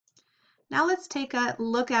Now let's take a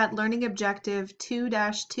look at Learning Objective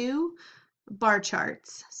 2-2, bar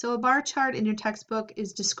charts. So a bar chart in your textbook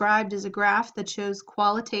is described as a graph that shows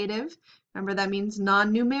qualitative, remember that means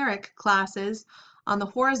non-numeric classes, on the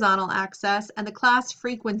horizontal axis and the class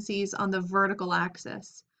frequencies on the vertical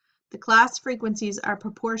axis. The class frequencies are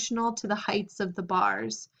proportional to the heights of the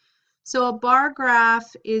bars. So a bar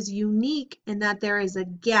graph is unique in that there is a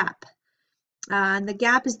gap. And the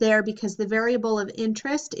gap is there because the variable of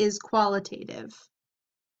interest is qualitative.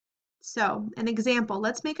 So an example,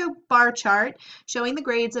 let's make a bar chart showing the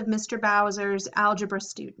grades of Mr. Bowser's algebra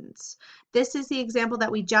students. This is the example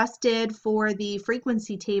that we just did for the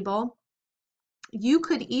frequency table. You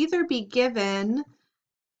could either be given,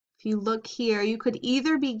 if you look here, you could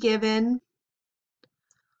either be given,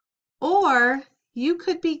 or you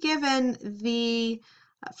could be given the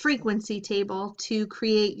frequency table to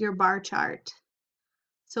create your bar chart.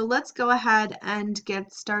 So let's go ahead and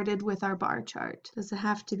get started with our bar chart. Does it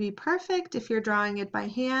have to be perfect if you're drawing it by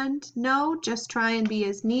hand? No, just try and be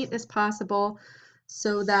as neat as possible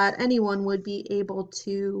so that anyone would be able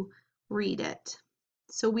to read it.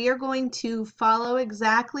 So we are going to follow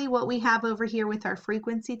exactly what we have over here with our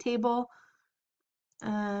frequency table.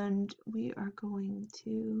 And we are going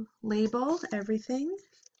to label everything.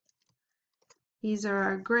 These are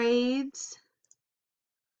our grades.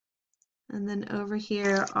 And then over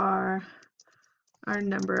here are our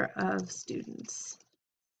number of students.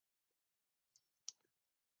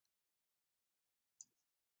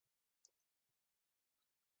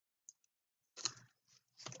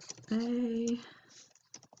 A,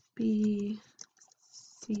 B,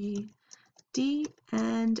 C, D,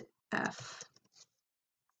 and F.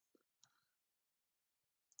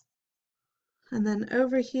 And then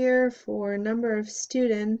over here for number of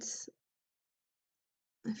students,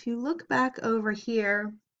 if you look back over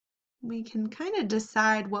here, we can kind of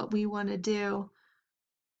decide what we want to do.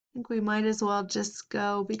 I think we might as well just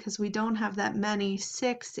go, because we don't have that many.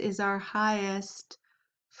 6 is our highest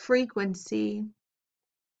frequency.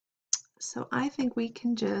 So I think we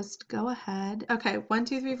can just go ahead. Okay, 1,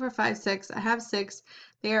 2, 3, 4, 5, 6. I have 6.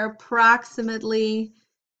 They are approximately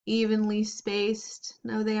evenly spaced.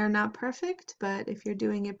 No, they are not perfect, but if you're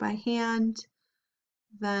doing it by hand,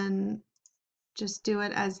 then just do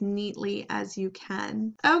it as neatly as you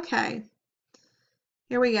can. Okay,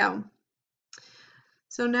 here we go.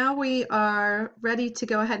 So now we are ready to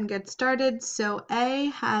go ahead and get started. So A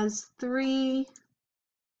has 3.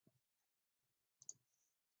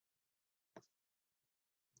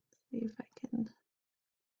 See if I can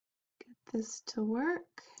get this to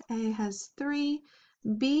work. A has 3.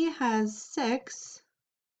 B has 6.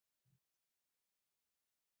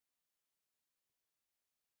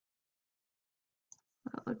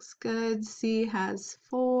 That looks good. C has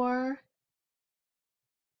 4.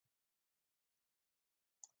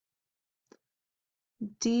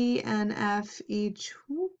 D and F each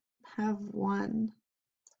have 1.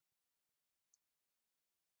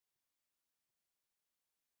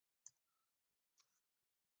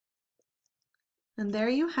 And there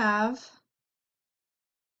you have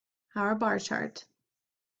our bar chart.